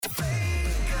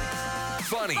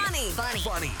Funny,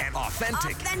 and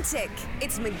authentic.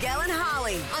 It's Miguel and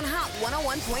Holly on Hot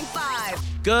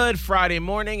 101.5. Good Friday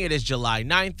morning. It is July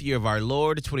 9th, year of our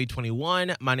Lord,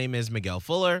 2021. My name is Miguel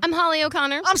Fuller. I'm Holly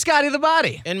O'Connor. I'm Scotty the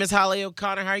Body. And Miss Holly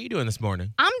O'Connor, how are you doing this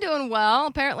morning? I'm doing well.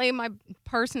 Apparently, my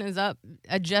person is up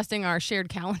adjusting our shared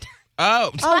calendar.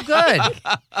 Oh, good.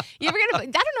 You ever I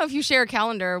don't know if you share a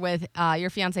calendar with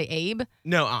your fiance Abe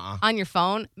No, on your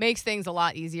phone. Makes things a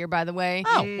lot easier, by the way.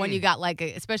 Oh. When you got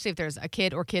especially if there's a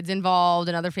kid or kids involved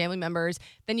and other family members,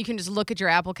 then you can just look at your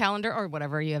Apple Calendar or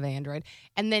whatever, you have Android,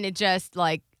 and then it just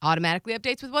automatically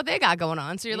updates with what they got going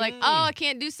on. So you're like, oh, I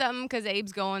can't do something because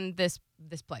Abe's going this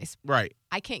place. Right.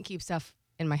 I can't keep stuff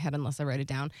in my head unless I write it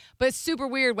down. But it's super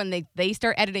weird when they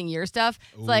start editing your stuff.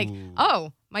 It's like,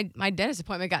 oh, my dentist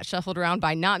appointment got shuffled around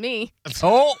by not me.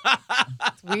 Oh.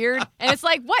 It's weird. And it's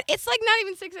like, what? It's like not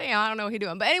even 6 a.m. I don't know what he's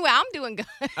doing. But anyway, I'm doing good.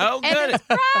 Oh, And good. it's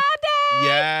Friday.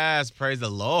 Yes, praise the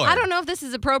Lord. I don't know if this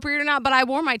is appropriate or not, but I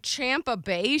wore my Champa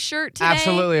Bay shirt today.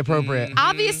 Absolutely appropriate.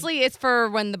 Obviously, it's for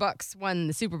when the Bucks won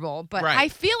the Super Bowl, but Right. I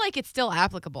feel like it's still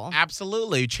applicable.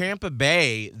 Absolutely. Champa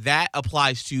Bay, that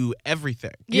applies to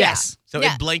everything. Yes. So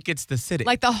Yeah. it blankets the city.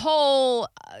 Like the whole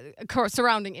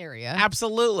surrounding area.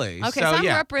 Absolutely. Okay, so I'm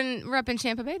repping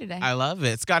Champa Bay today. I love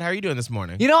it. Scott, how are you doing this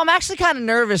morning? You know, I'm actually kind of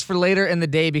nervous for later in the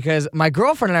day because my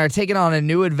girlfriend and I are taking on a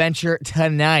new adventure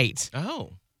tonight,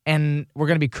 Oh. and we're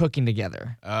going to be cooking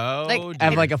together. Oh, Like- dear. I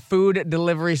have like a food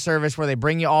delivery service where they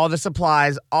bring you all the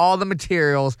supplies, all the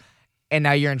materials, and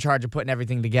now you're in charge of putting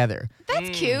everything together.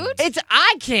 That's cute.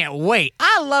 I can't wait.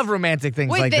 I love romantic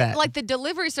things Wait, like that. like the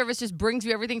delivery service just brings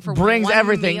you everything for Brings one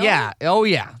everything, meal? yeah. Oh,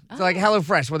 yeah. It's like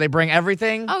HelloFresh where they bring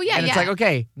everything. Oh, yeah, And it's yeah. like,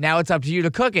 okay, now it's up to you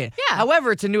to cook it. Yeah.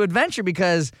 However, it's a new adventure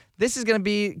because this is going to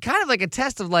be kind of like a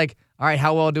test of like, all right,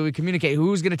 how well do we communicate?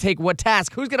 Who's going to take what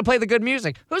task? Who's going to play the good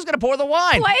music? Who's going to pour the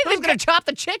wine? Play Who's the going to chop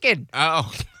the chicken? Oh.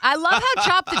 I love how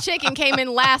Chop the Chicken came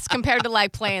in last compared to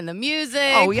playing the music.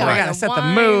 Oh, yeah, we pouring got to the set the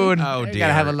wine. mood. Oh, We dear. got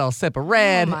to have a little sip of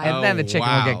red, Oh, my- and then the chicken will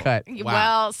wow. get cut. Wow.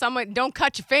 Well, someone don't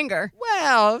cut your finger.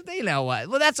 Well, you know what?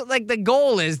 Well, that's like the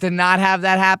goal is to not have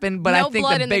that happen, but No I think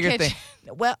blood the in the bigger kitchen.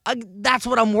 thing. Well, that's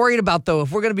what I'm worried about, though.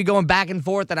 If we're going to be going back and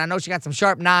forth, and I know she got some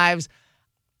sharp knives,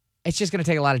 it's just going to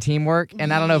take a lot of teamwork.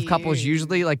 And I don't know if couples Yeah.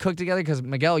 usually cook together because,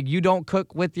 Miguel, you don't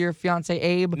cook with your fiance,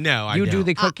 Abe. No, I You don't. do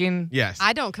the cooking. Yes.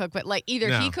 I don't cook, but either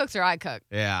No. he cooks or I cook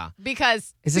Yeah.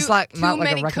 because Is this too not like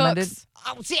many a recommended? cooks.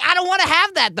 Oh, see, I don't want to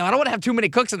have that, though. I don't want to have too many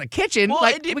cooks in the kitchen. Well,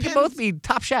 like, it we can depends. both be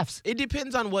top chefs. It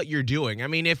depends on what you're doing. I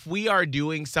mean, if we are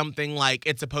doing something like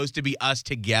it's supposed to be us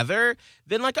together,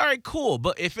 then all right, cool.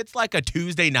 But if it's like a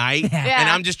Tuesday night Yeah. and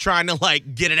I'm just trying to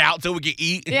get it out so we can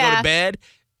eat and go Yeah. to bed,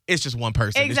 it's just one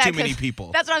person. There's too many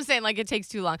people. That's what I'm saying. It takes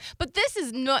too long. But this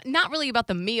is not really about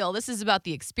the meal. This is about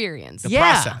the experience. The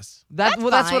Yeah. process. That's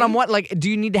what fine. I'm wanting. Like, do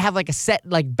you need to have a set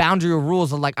boundary or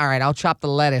rules of all right, I'll chop the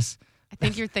lettuce. I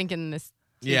think you're thinking this.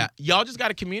 Yeah. Y'all just got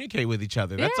to communicate with each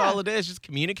other. That's Yeah. all it is. Just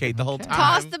communicate the whole time.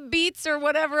 Toss the beets or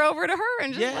whatever over to her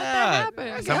and just let that happen.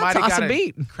 Okay. Somebody I'll toss a gotta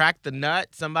beet. crack the nut.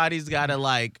 Somebody's got to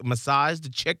massage the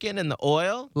chicken in the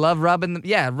oil. Love rubbing the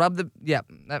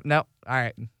no. All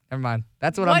right. Never mind.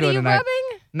 That's what, What I'm doing are you tonight.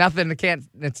 rubbing? Nothing. I can't.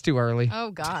 It's too early.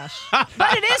 Oh, gosh. But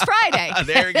it is Friday.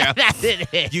 There you go. That's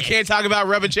it. You can't talk about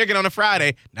rubbing chicken on a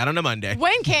Friday, not on a Monday.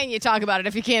 When can you talk about it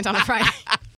if you can't on a Friday?